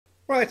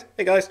Right,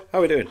 hey guys, how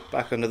are we doing?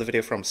 Back with another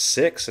video from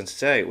 6, and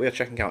today we are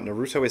checking out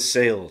Naruto is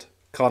Sealed.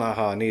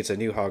 Konoha needs a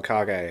new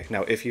Hokage.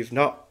 Now, if you've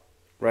not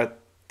read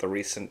the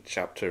recent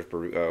chapter of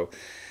Naruto,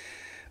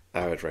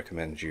 I would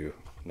recommend you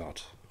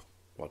not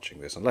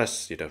watching this,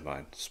 unless you don't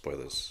mind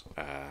spoilers,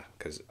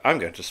 because I'm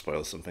going to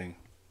spoil something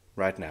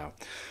right now.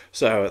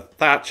 So,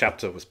 that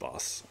chapter was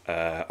boss,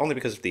 only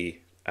because of the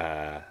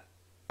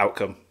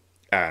outcome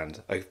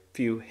and a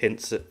few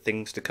hints at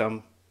things to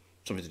come.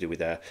 Something to do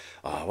with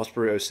what's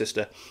Naruto's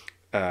sister?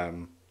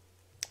 But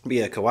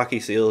yeah,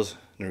 Kawaki seals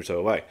Naruto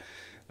away.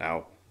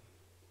 Now,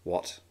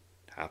 what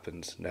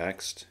happens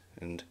next?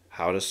 And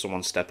how does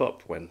someone step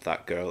up when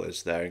that girl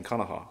is there in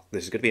Konoha?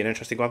 This is going to be an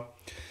interesting one.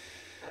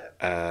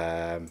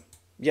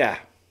 Yeah,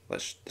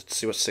 let's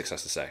see what Six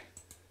has to say.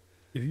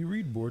 If you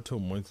read Boruto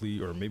Monthly,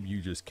 or maybe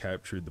you just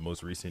captured the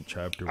most recent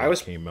chapter I when it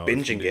was came out a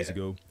few binging days it,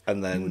 ago, and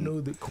you would then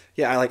know that.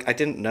 yeah, I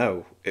didn't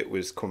know it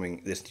was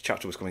coming. This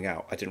chapter was coming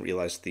out. I didn't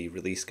realize the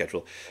release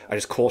schedule. I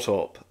just caught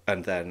up,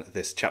 and then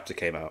this chapter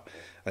came out,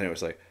 and it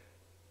was like,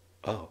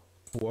 oh,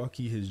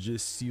 Kawaki has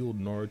just sealed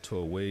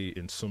Naruto away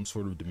in some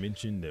sort of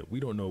dimension that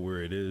we don't know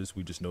where it is.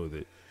 We just know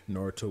that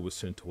Naruto was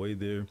sent away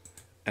there.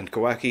 and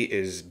Kawaki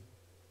is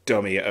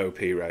dummy OP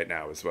right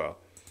now as well.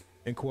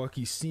 And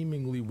Kawaki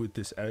seemingly with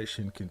this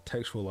action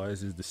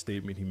contextualizes the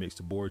statement he makes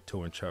to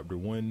Boruto in chapter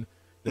 1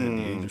 that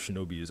the age of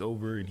Shinobi is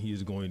over and he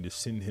is going to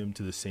send him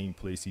to the same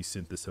place he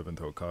sent the 7th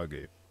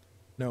Hokage.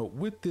 Now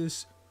with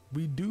this,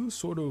 we do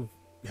sort of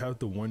have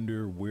to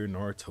wonder where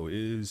Naruto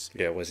is.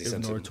 Yeah, where's he if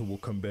sent Naruto him? will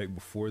come back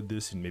before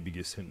this and maybe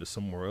get sent to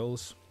somewhere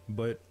else,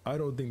 but I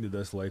don't think that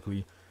that's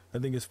likely. I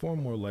think it's far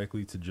more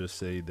likely to just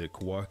say that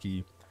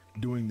Kawaki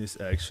doing this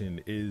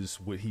action is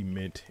what he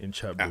meant in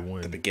chapter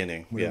 1, The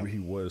beginning, whenever yeah. he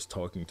was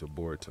talking to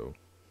Boruto.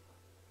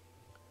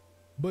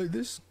 But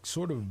this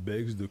sort of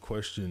begs the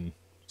question,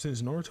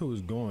 since Naruto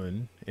is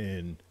gone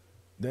and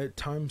that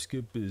time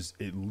skip is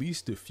at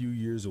least a few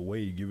years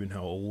away given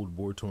how old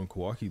Boruto and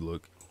Kawaki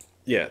look.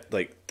 Yeah,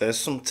 like there's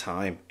some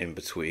time in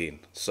between.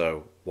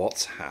 So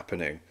what's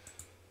happening?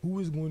 Who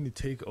is going to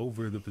take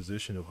over the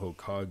position of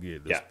Hokage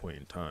at this point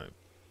in time?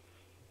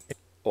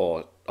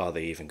 Or are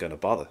they even going to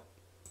bother?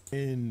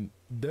 And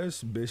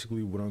that's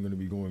basically what I'm going to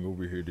be going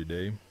over here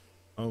today.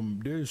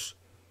 There's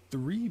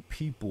 3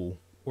 people,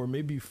 or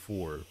maybe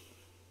 4,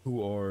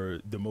 who are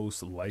the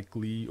most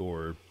likely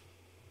or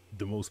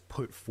the most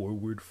put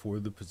forward for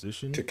the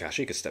position.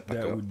 Kakashi could step back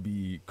up. That would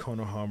be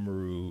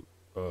Konohamaru,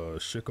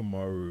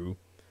 Shikamaru,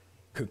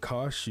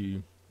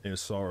 Kakashi, and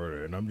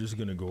Sarada. And I'm just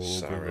going to go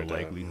over the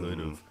likelihood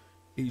of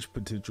each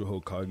potential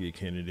Hokage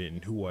candidate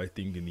and who I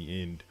think in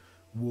the end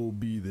will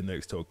be the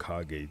next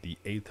Hokage, the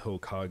 8th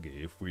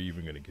Hokage, if we're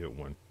even going to get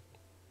one.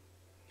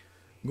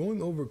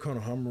 Going over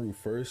Konohamaru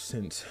first,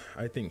 since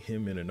I think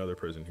him and another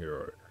person here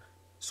are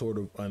sort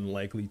of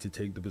unlikely to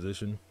take the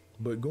position.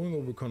 But going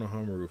over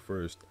Konohamaru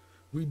first,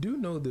 we do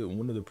know that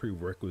one of the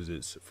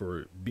prerequisites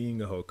for being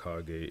a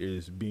Hokage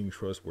is being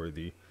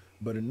trustworthy,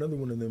 but another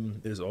one of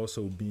them is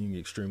also being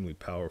extremely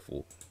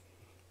powerful.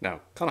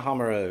 Now,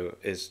 Konohamaru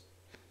is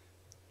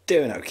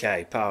doing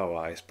okay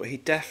power-wise, but he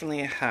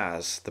definitely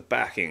has the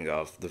backing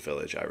of the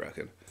village, I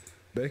reckon.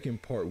 Back in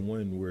part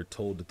 1, we're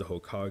told that the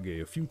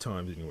Hokage, a few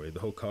times anyway,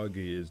 the Hokage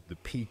is the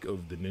peak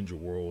of the ninja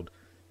world.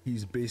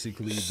 He's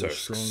basically the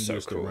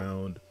strongest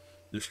around,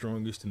 the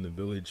strongest in the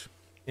village.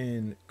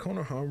 And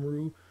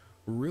Konohamaru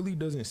really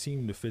doesn't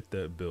seem to fit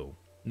that bill.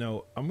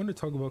 Now, I'm going to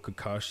talk about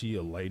Kakashi,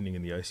 A Lightning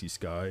in the Icy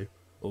Sky,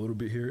 a little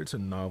bit here. It's a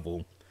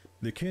novel.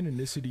 The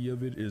canonicity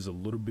of it is a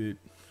little bit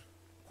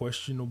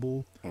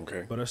questionable,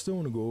 but I still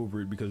want to go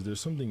over it because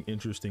there's something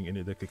interesting in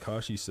it that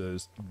Kakashi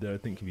says that I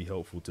think can be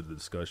helpful to the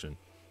discussion.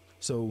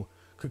 So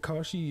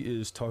Kakashi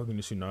is talking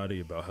to Tsunade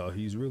about how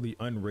he's really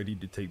unready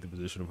to take the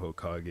position of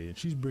Hokage, and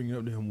she's bringing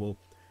up to him, well,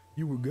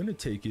 you were gonna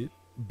take it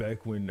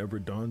back whenever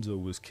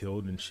Danzo was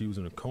killed and she was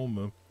in a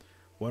coma.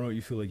 Why don't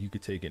you feel like you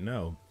could take it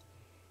now?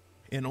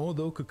 And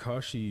although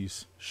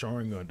Kakashi's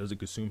Sharingan doesn't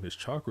consume his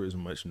chakra as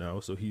much now,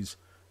 so he's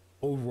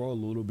overall a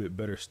little bit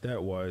better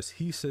stat-wise,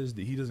 he says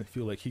that he doesn't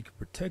feel like he could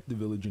protect the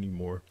village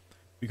anymore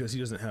because he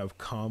doesn't have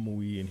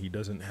Kamui and he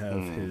doesn't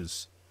have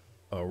his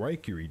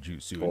Raikiri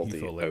jutsu, and he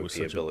felt like with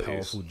such a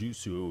powerful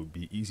jutsu it would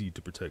be easy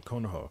to protect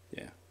Konoha.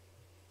 Yeah.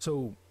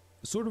 So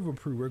sort of a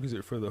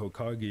prerequisite for the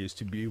Hokage is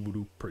to be able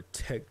to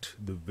protect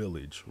the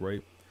village,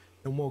 right?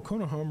 And while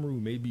Konohamaru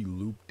may be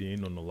looped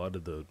in on a lot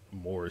of the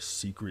more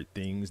secret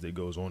things that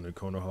goes on in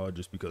Konoha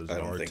just because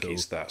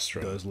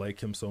Naruto does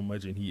like him so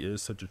much and he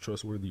is such a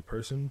trustworthy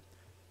person,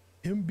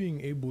 him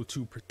being able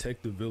to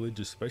protect the village,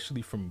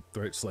 especially from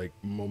threats like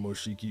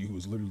Momoshiki, who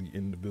is literally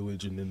in the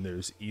village, and then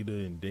there's Ida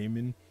and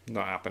Damon.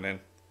 Not happening.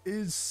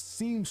 It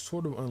seems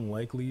sort of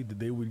unlikely that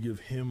they would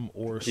give him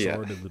or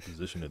Sarada the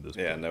position at this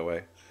point. Yeah, no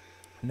way.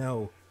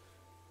 Now,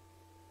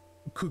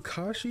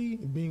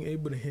 Kakashi being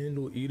able to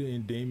handle Ida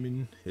and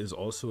Damon is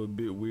also a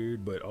bit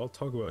weird, but I'll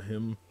talk about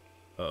him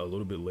a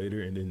little bit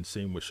later, and then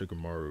same with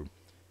Shikamaru.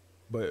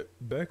 But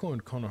back on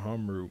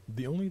Konohamaru,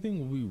 the only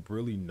thing we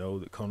really know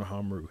that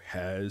Konohamaru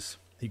has,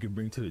 he could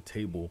bring to the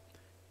table,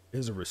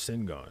 is a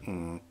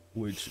Rasengan.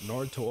 which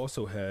Naruto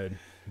also had,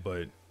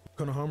 but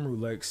Konohamaru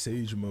lacks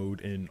Sage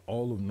Mode and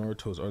all of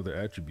Naruto's other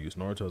attributes.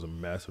 Naruto has a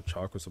massive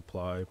chakra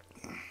supply,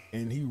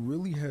 and he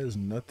really has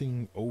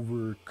nothing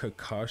over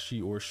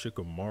Kakashi or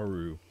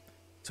Shikamaru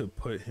to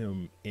put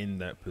him in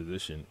that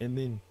position. And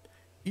then,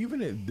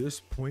 even at this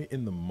point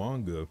in the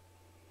manga,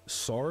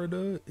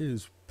 Sarada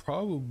is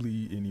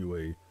probably,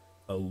 anyway,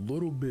 a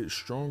little bit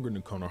stronger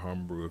than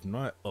Konohamaru, if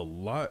not a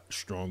lot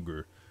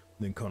stronger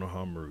than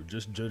Konohamaru,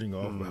 just judging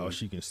off of how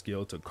she can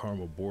scale to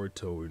Karma,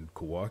 Boruto, and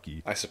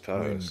Kawaki. I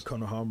suppose.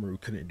 When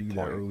Konohamaru couldn't do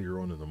that earlier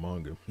on in the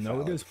manga.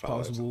 Now, it is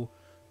possible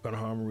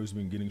Konohamaru has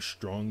been getting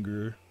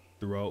stronger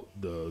throughout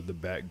the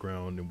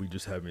background, and we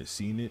just haven't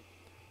seen it.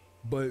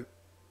 But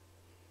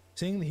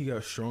saying that he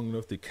got strong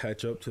enough to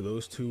catch up to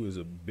those two is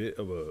a bit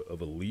of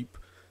a leap,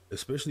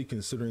 especially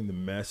considering the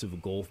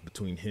massive gulf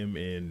between him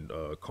and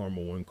Karma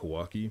One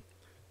Kawaki,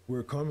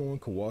 where Karma One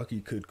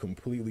Kawaki could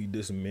completely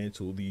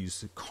dismantle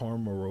these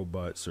Karma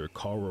robots or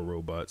Kara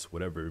robots,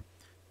 whatever,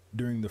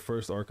 during the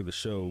first arc of the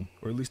show,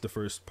 or at least the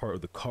first part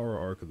of the Kara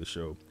arc of the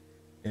show,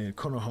 and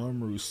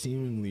Konohamaru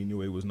seemingly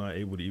anyway was not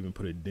able to even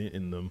put a dent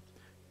in them.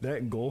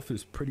 That gulf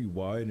is pretty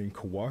wide, and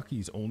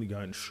Kawaki's only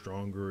gotten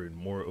stronger and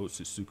more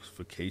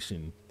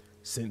Otsutsukification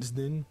since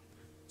then.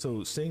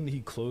 So saying that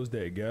he closed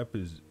that gap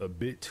is a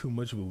bit too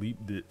much of a leap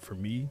for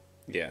me.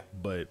 Yeah.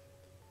 But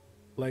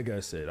like I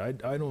said,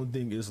 I don't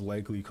think it's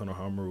likely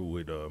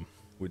Konohamaru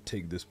would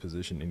take this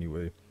position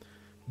anyway,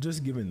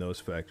 just given those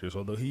factors.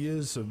 Although he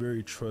is a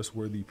very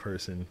trustworthy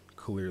person,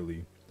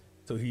 clearly,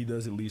 so he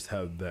does at least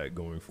have that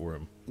going for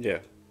him. Yeah.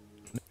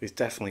 He's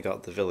definitely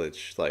got the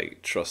village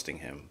like trusting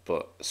him,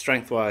 but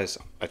strength-wise,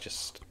 I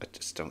just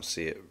don't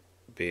see it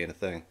being a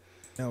thing.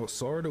 Now,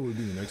 Sarada would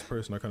be the next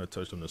person. I kind of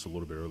touched on this a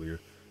little bit earlier,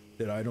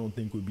 that I don't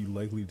think would be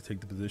likely to take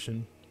the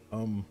position.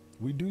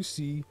 We do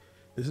see,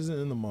 this isn't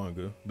in the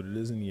manga, but it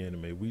is in the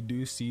anime, we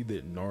do see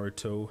that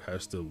Naruto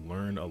has to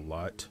learn a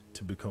lot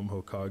to become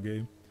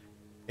Hokage,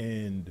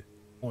 and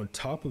on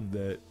top of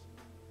that,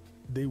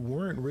 they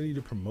weren't ready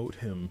to promote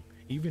him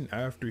even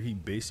after he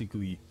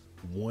basically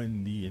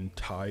won the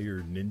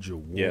entire ninja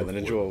war. Yeah, the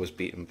ninja war was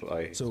beaten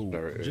by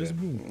Naruto. Just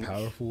being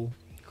powerful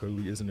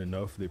clearly isn't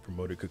enough. They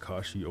promoted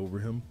Kakashi over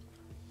him.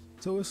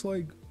 So it's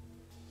like,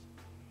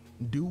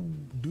 do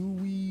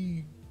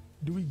we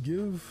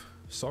give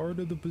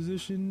Sarada the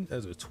position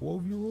as a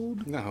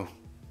 12-year-old? No.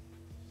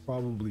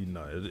 Probably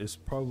not. It's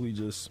probably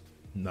just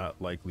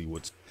not likely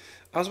what's...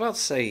 I was about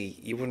to say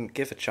you wouldn't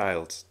give a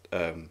child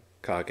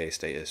Kage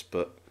status,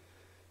 but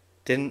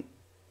am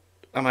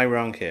I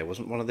wrong here?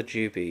 Wasn't one of the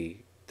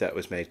Jubi that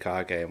was made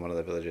Kage in one of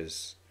the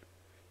villages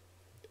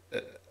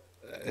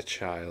a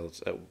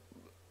child?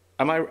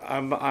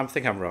 I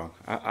think I'm wrong.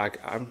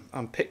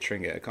 I'm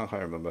picturing it. I can't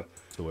quite remember.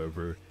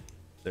 However,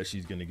 that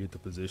she's gonna get the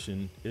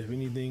position. If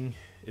anything,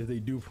 if they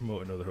do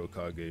promote another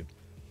Hokage,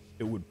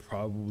 it would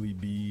probably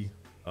be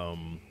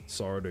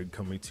Sarada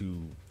coming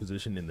to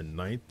position in the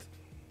 9th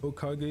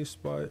Hokage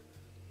spot.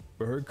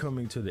 But her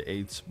coming to the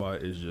 8th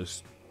spot is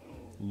just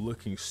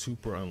looking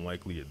super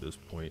unlikely at this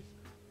point,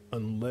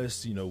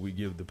 unless we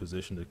give the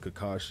position to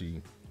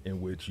Kakashi,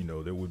 in which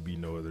there would be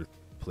no other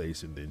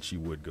place, and then she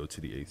would go to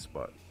the 8th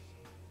spot.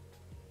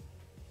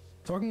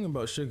 Talking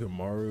about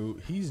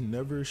Shikamaru, he's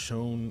never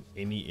shown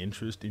any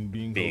interest in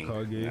being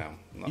Hokage.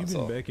 No,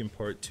 even back in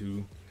part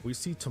 2, we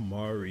see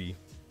Tamari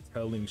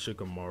telling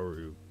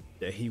Shikamaru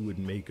that he would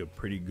make a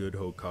pretty good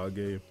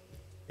Hokage,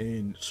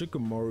 and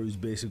Shikamaru is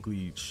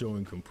basically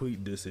showing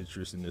complete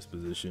disinterest in this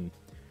position.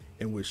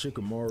 And what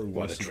Shikamaru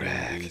wants to do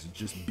is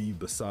just be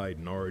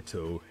beside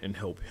Naruto and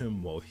help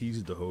him while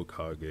he's the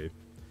Hokage.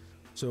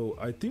 So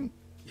I think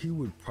he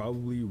would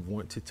probably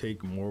want to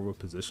take more of a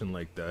position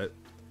like that,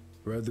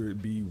 whether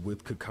it be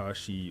with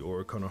Kakashi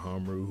or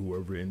Konohamaru,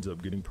 whoever ends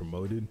up getting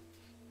promoted,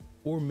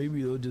 or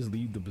maybe they'll just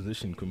leave the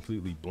position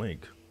completely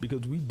blank.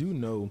 Because we do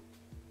know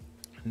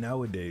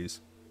nowadays,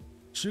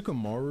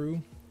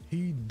 Shikamaru,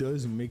 he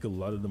does make a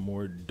lot of the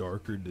more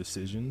darker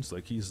decisions.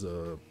 Like he's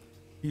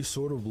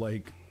sort of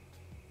like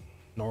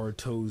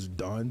Naruto's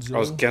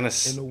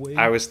Danzo. In a way.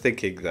 I was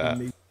thinking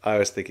that. I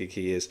was thinking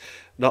he is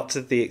not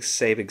to the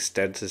same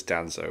extent as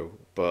Danzo,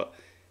 but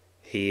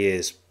he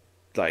is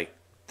like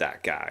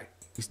that guy.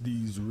 It's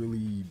these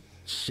really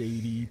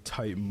shady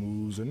type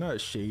moves, or not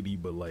shady,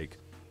 but like,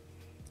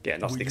 yeah,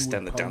 not to the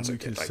extent that Danzo did.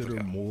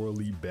 Consider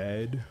morally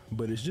bad,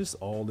 but it's just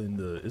all in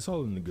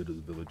the good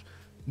of the village.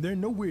 They're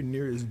nowhere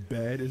near as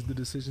bad as the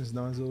decisions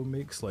Danzo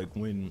makes. Like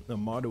when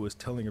Amado was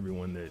telling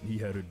everyone that he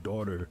had a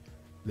daughter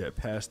that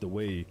passed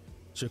away,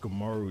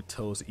 Shikamaru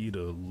tells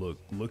Ida,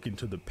 look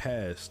into the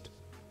past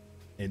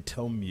and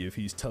tell me if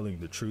he's telling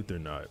the truth or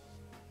not.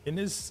 And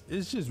it's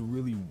just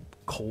really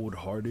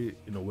cold-hearted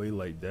in a way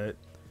like that.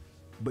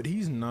 But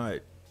he's not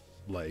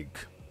like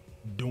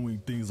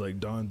doing things like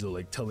Danzo,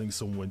 like telling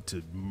someone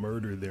to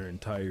murder their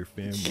entire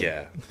family.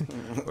 Yeah.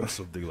 Or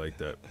something like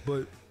that.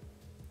 But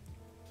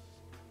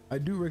I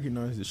do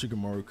recognize that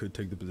Shikamaru could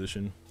take the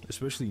position,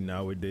 especially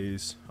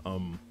nowadays.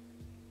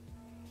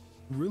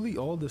 Really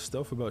all the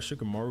stuff about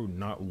Shikamaru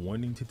not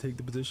wanting to take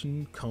the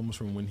position comes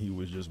from when he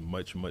was just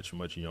much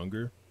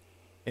younger.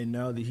 And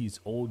now that he's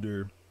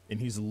older and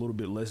he's a little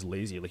bit less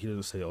lazy, like he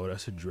doesn't say, "Oh,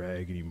 that's a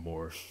drag"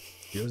 anymore.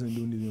 He doesn't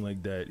do anything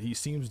like that. He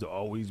seems to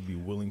always be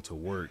willing to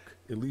work.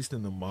 At least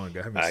in the manga,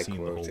 I haven't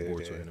seen the whole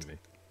Boruto anime.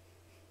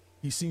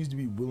 He seems to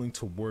be willing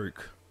to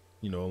work,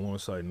 you know,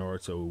 alongside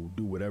Naruto,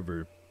 do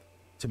whatever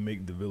to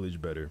make the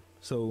village better.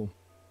 So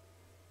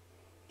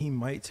he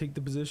might take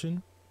the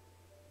position.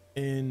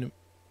 And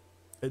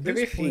at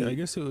this point, I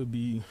guess it would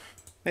be...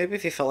 Maybe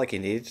if he felt like he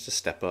needed to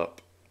step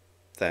up,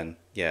 then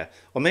yeah.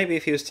 Or maybe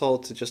if he was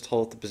told to just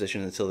hold the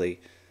position until they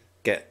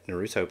get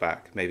Naruto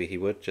back, maybe he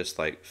would just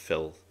like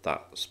fill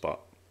that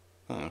spot.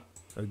 I don't know.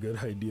 A good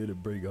idea to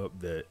bring up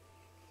that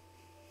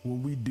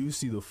when we do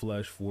see the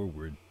flash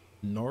forward,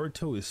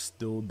 Naruto is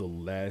still the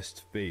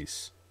last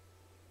face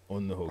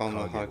on the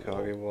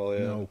Hokage wall.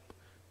 Yeah. Now,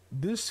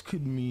 this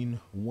could mean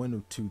one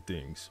of two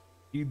things.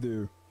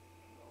 Either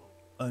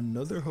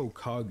another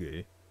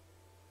Hokage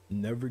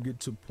never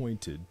gets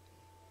appointed,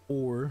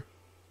 or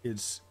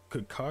it's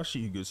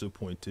Kakashi who gets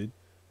appointed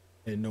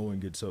and no one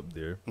gets up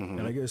there.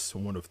 And I guess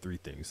one of three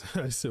things.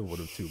 I said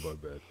one of two, my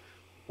bad.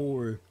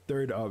 Or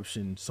third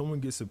option, someone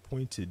gets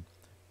appointed,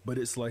 but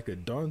it's like a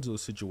Danzo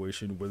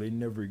situation where they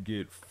never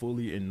get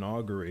fully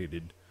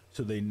inaugurated,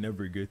 so they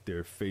never get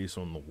their face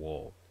on the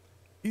wall.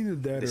 Either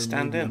that,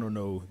 or maybe, I don't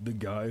know, the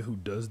guy who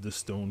does the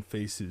stone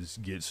faces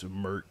gets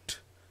murked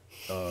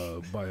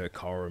by a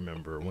Kara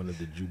member, one of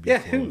the Jubi. Yeah,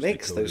 who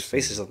makes those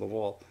faces on the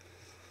wall?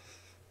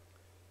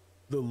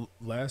 The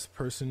last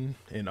person,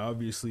 and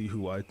obviously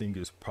who I think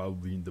is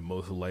probably the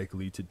most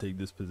likely to take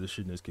this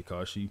position, is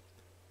Kakashi.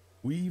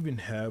 We even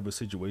have a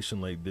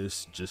situation like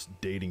this just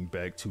dating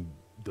back to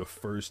the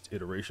first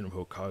iteration of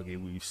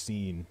Hokage we've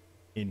seen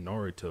in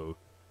Naruto,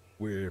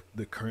 where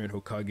the current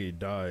Hokage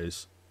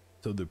dies,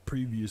 so the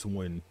previous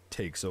one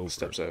takes over.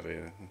 Steps over,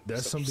 yeah.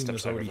 That's something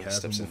that's already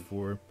happened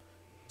before.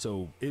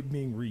 So it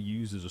being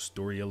reused as a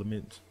story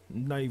element,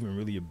 not even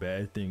really a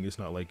bad thing. It's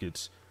not like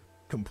it's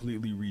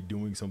completely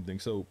redoing something.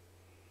 So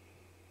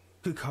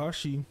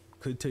Kakashi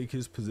could take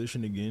his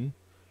position again.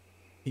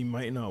 He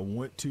might not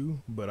want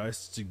to, but I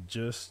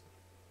suggest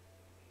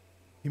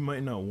he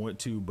might not want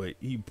to, but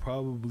he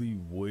probably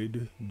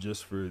would,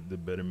 just for the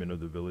betterment of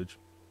the village.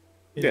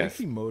 And yeah,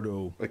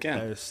 Ikimoto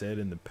has said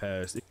in the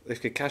past,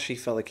 if Kakashi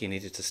felt like he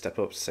needed to step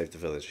up to save the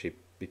village, he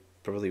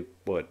probably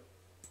would.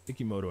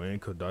 Ikimoto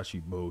and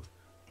Kodashi both,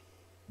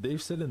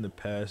 they've said in the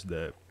past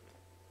that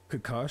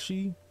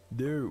Kakashi,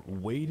 they're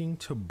waiting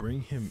to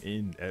bring him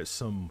in at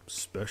some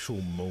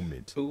special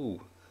moment. Ooh.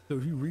 So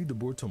if you read the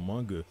Boruto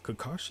manga,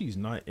 Kakashi's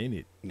not in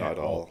it. Not at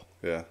all.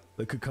 Yeah.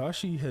 Like,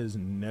 Kakashi has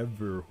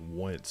never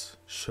once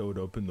showed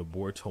up in the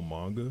Boruto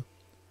manga.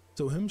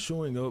 So him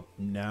showing up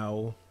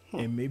now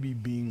and maybe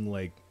being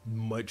like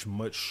much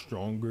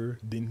stronger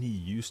than he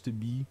used to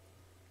be,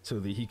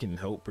 so that he can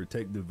help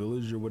protect the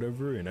village or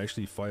whatever and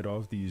actually fight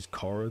off these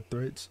Kara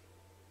threats,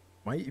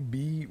 might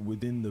be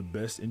within the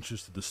best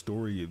interest of the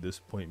story at this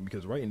point,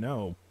 because right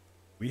now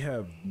we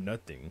have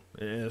nothing.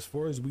 And as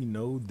far as we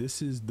know,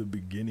 this is the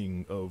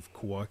beginning of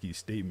Kawaki's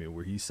statement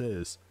where he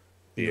says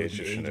the age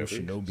of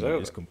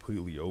Shinobi is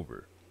completely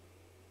over.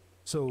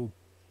 So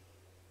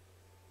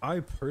I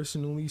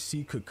personally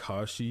see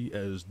Kakashi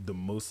as the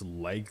most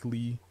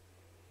likely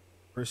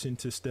person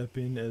to step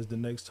in as the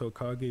next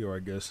Hokage, or I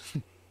guess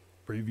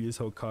previous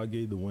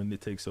Hokage, the one that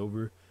takes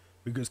over,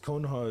 because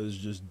Konoha is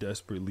just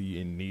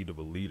desperately in need of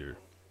a leader,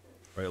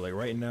 right? Like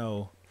right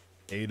now,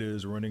 Ada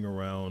is running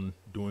around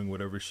doing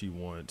whatever she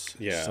wants.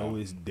 Yeah. So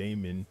is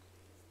Damon.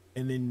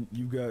 And then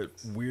you got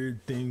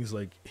weird things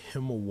like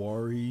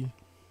Himawari,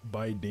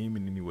 by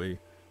Damon anyway,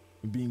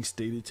 being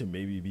stated to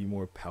maybe be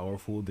more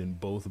powerful than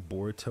both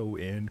Boruto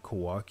and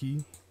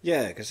Kawaki.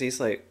 Yeah, because he's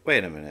like,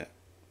 wait a minute.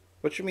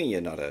 What do you mean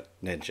you're not a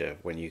ninja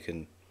when you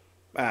can...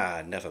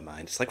 Ah, never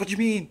mind. It's like, what do you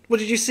mean? What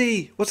did you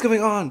see? What's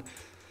going on?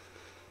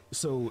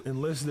 So,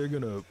 unless they're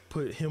going to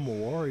put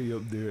Himawari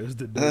up there as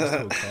the next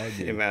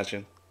Hokage...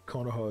 Imagine.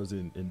 Konoha is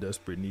in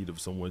desperate need of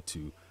someone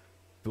to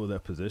fill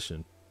that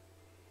position.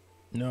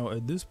 Now,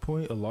 at this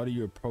point, a lot of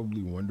you are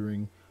probably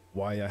wondering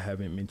why I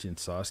haven't mentioned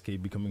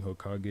Sasuke becoming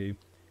Hokage.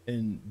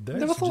 And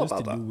that's just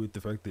to do with the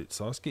fact that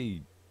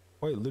Sasuke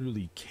quite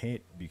literally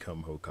can't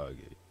become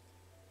Hokage.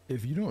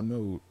 If you don't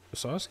know,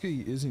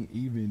 Sasuke isn't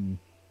even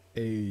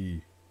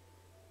a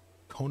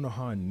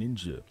Konoha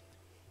ninja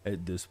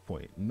at this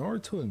point.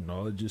 Naruto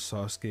acknowledges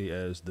Sasuke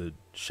as the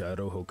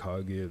Shadow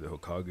Hokage, the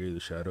Hokage of the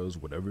Shadows,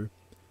 whatever.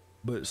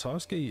 But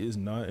Sasuke is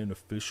not an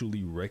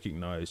officially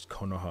recognized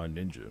Konoha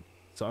ninja.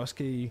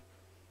 Sasuke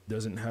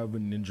doesn't have a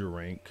ninja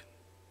rank.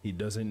 He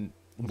doesn't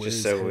wear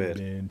his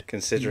headband.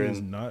 Considering he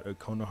is not a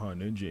Konoha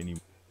ninja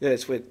anymore. Yeah,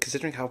 it's weird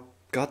considering how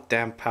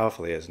goddamn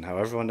powerful he is and how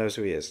everyone knows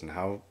who he is and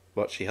how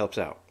much he helps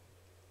out.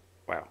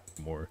 Wow.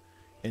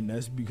 And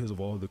that's because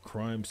of all the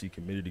crimes he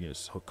committed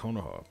against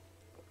Konoha.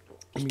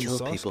 He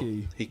killed people.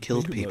 He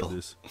killed people.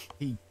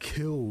 He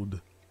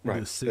killed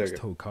the sixth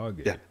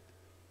Hokage. Yeah.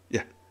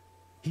 Yeah.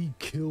 He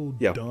killed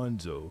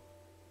Danzo.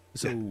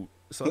 So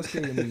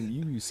Sasuke, I mean,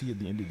 you see at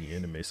the end of the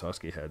anime,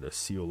 Sasuke had a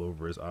seal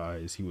over his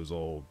eyes. He was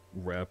all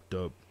wrapped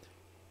up.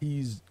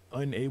 he's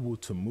unable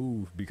to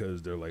move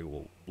because they're like,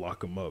 well,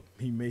 lock him up.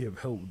 He may have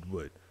helped,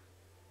 but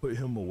put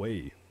him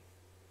away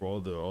for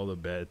all the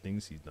bad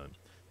things he's done.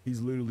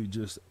 He's literally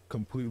just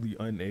completely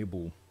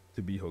unable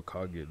to be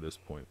Hokage at this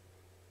point.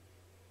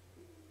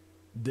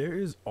 There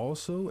is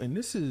also, and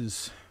this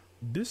is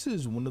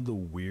one of the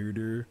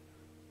weirder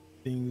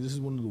things. This is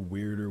one of the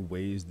weirder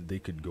ways that they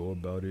could go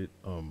about it.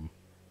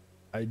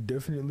 I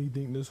definitely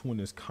think this one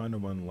is kind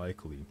of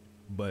unlikely,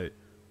 but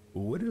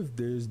what if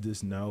there's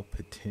this now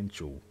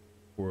potential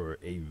for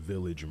a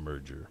village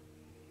merger?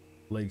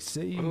 Like,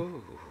 say,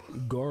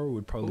 Gar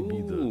would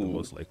probably be the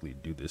most likely to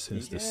do this,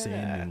 since the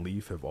Sand and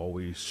Leaf have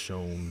always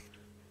shown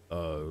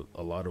a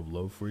lot of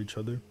love for each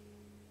other.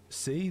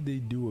 Say they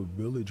do a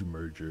village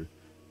merger,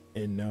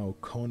 and now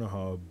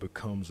Konoha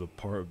becomes a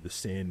part of the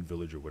Sand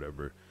Village or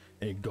whatever,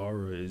 and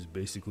Gaara is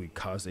basically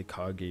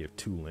Kazekage of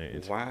two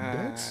lands. Wow.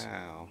 That's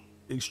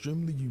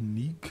extremely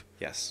unique.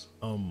 Yes.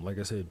 Like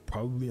I said,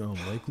 probably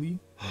unlikely,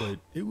 but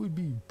it would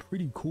be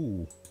pretty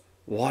cool.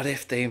 What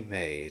if they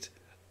made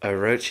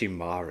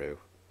Orochimaru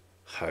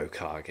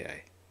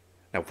Hokage?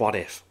 Now, what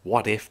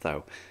if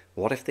though?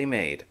 What if they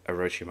made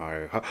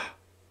Orochimaru...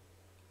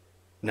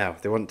 No,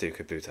 they wouldn't do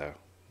Kabuto.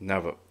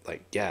 No, but,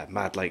 like, yeah,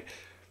 mad, like,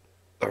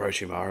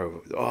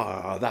 Orochimaru.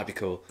 Oh, that'd be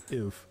cool.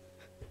 If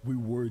we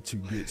were to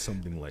get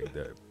something like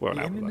that. Well,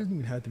 and it doesn't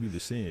even have to be the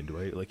sand,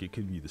 right? Like, it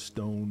could be the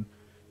stone.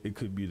 It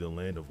could be the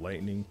land of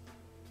lightning.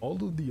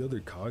 All of the other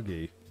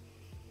Kage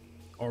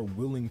are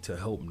willing to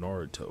help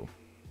Naruto.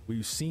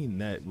 We've seen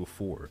that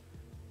before.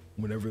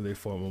 Whenever they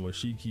fought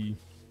Momoshiki,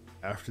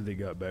 after they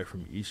got back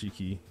from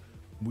Ishiki,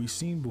 we've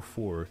seen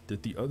before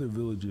that the other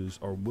villages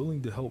are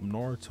willing to help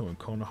Naruto and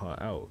Konoha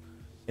out.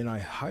 And I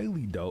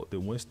highly doubt that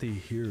once they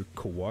hear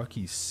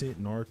Kawaki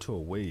sent Naruto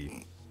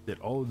away, that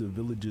all of the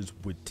villages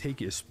would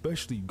take it,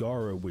 especially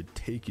Gaara would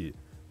take it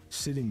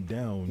sitting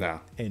down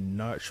and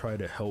not try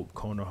to help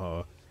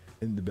Konoha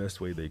in the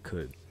best way they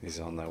could. He's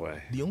on their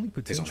way. The only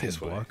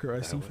potential blocker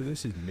I see for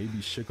this is maybe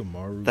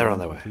Shikamaru. They're on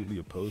their way. Completely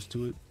opposed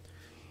to it.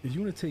 If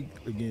you want to take,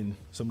 again,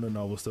 some of the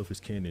novel stuff as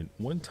canon,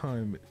 one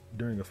time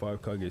during a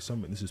 5 Kage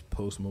summit, this is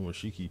post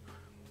Momoshiki,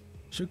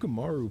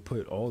 Shikamaru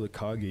put all the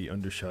Kage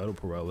under shadow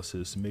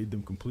paralysis, made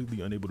them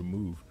completely unable to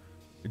move,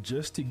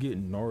 just to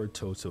get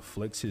Naruto to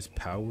flex his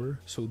power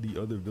so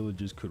the other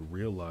villages could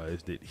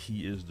realize that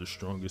he is the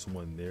strongest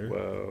one there.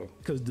 Whoa.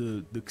 Because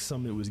the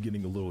summit was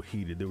getting a little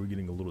heated. They were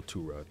getting a little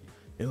too rowdy.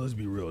 And let's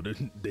be real,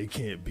 they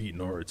can't beat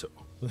Naruto.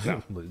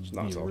 No, let's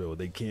be real,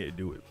 they can't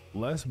do it.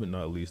 Last but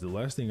not least, the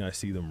last thing I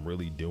see them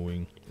really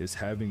doing is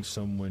having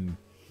someone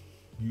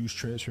use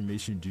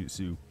transformation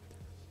jutsu,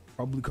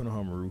 probably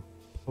Konohamaru,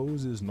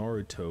 pose as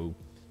Naruto,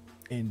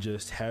 and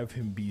just have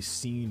him be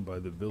seen by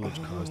the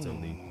village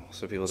constantly.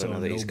 So people don't know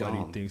that he's gone.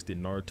 Nobody thinks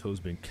that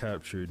Naruto's been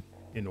captured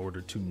in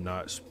order to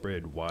not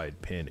spread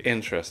wide panic.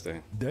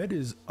 Interesting. That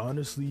is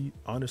honest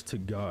to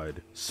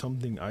God,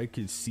 something I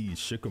could see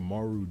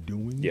Shikamaru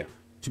doing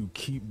to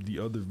keep the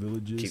other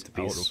villages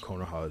out of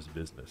Konoha's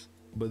business.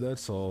 But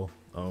that's all.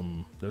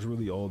 That's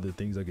really all the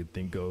things I could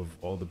think of,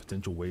 all the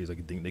potential ways I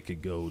could think they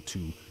could go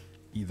to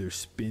either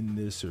spin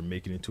this or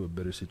make it into a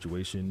better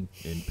situation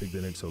and pick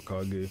the next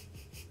Hokage.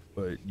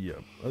 But yeah,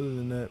 other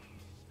than that,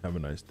 have a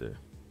nice day.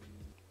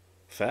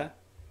 Fair.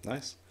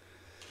 Nice.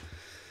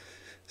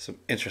 Some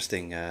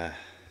interesting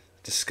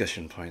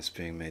discussion points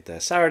being made there.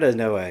 Sarada,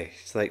 no way.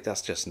 It's like,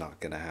 that's just not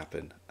going to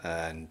happen.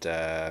 And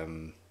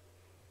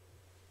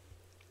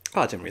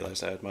I didn't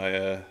realise I had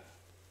my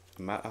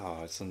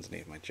it's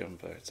underneath my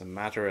jumper. It's a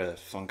Madara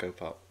Funko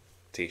Pop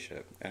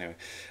t-shirt. Anyway,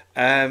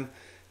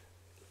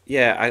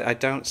 yeah, I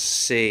don't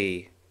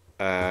see,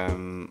 I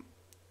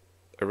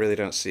really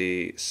don't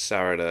see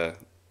Sarada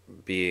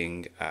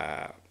being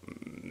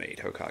made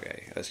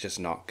Hokage. That's just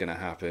not gonna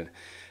happen.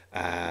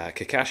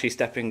 Kakashi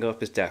stepping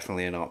up is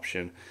definitely an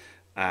option,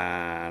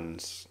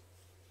 and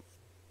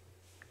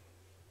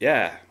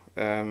yeah,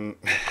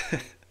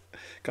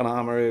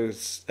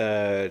 Konohamaru's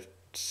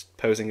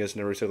posing as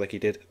Naruto like he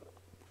did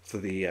for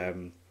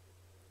the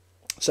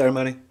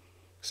ceremony.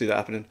 See that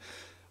happening?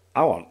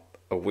 I want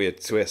a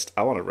weird twist.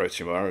 I want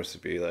Orochimaru to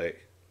be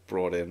like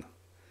brought in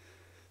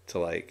to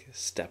like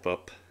step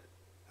up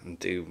and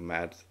do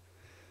mad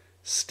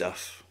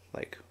stuff.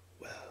 Like,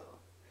 well,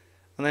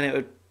 and then it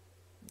would,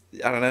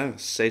 I don't know,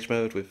 Sage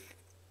Mode with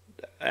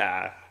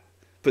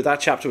but that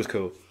chapter was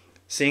cool.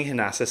 Seeing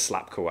Hinata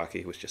slap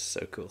Kawaki was just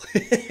so cool.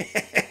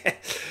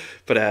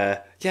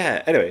 But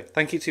yeah, anyway,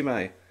 thank you to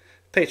my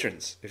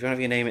patrons. If you want to have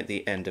your name at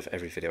the end of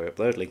every video I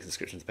upload, link in the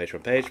description to the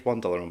Patreon page.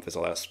 $1 a month is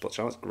all our support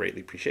channels.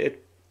 Greatly appreciated.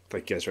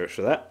 Thank you guys very much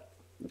for that.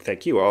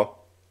 Thank you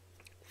all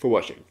for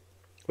watching.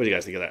 What do you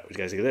guys think of that? What do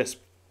you guys think of this?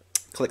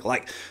 Click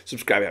like,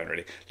 subscribe if you haven't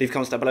already. Leave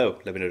comments down below.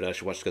 Let me know that I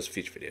should watch for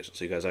future videos. I'll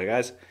see you guys later,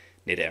 guys.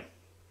 Need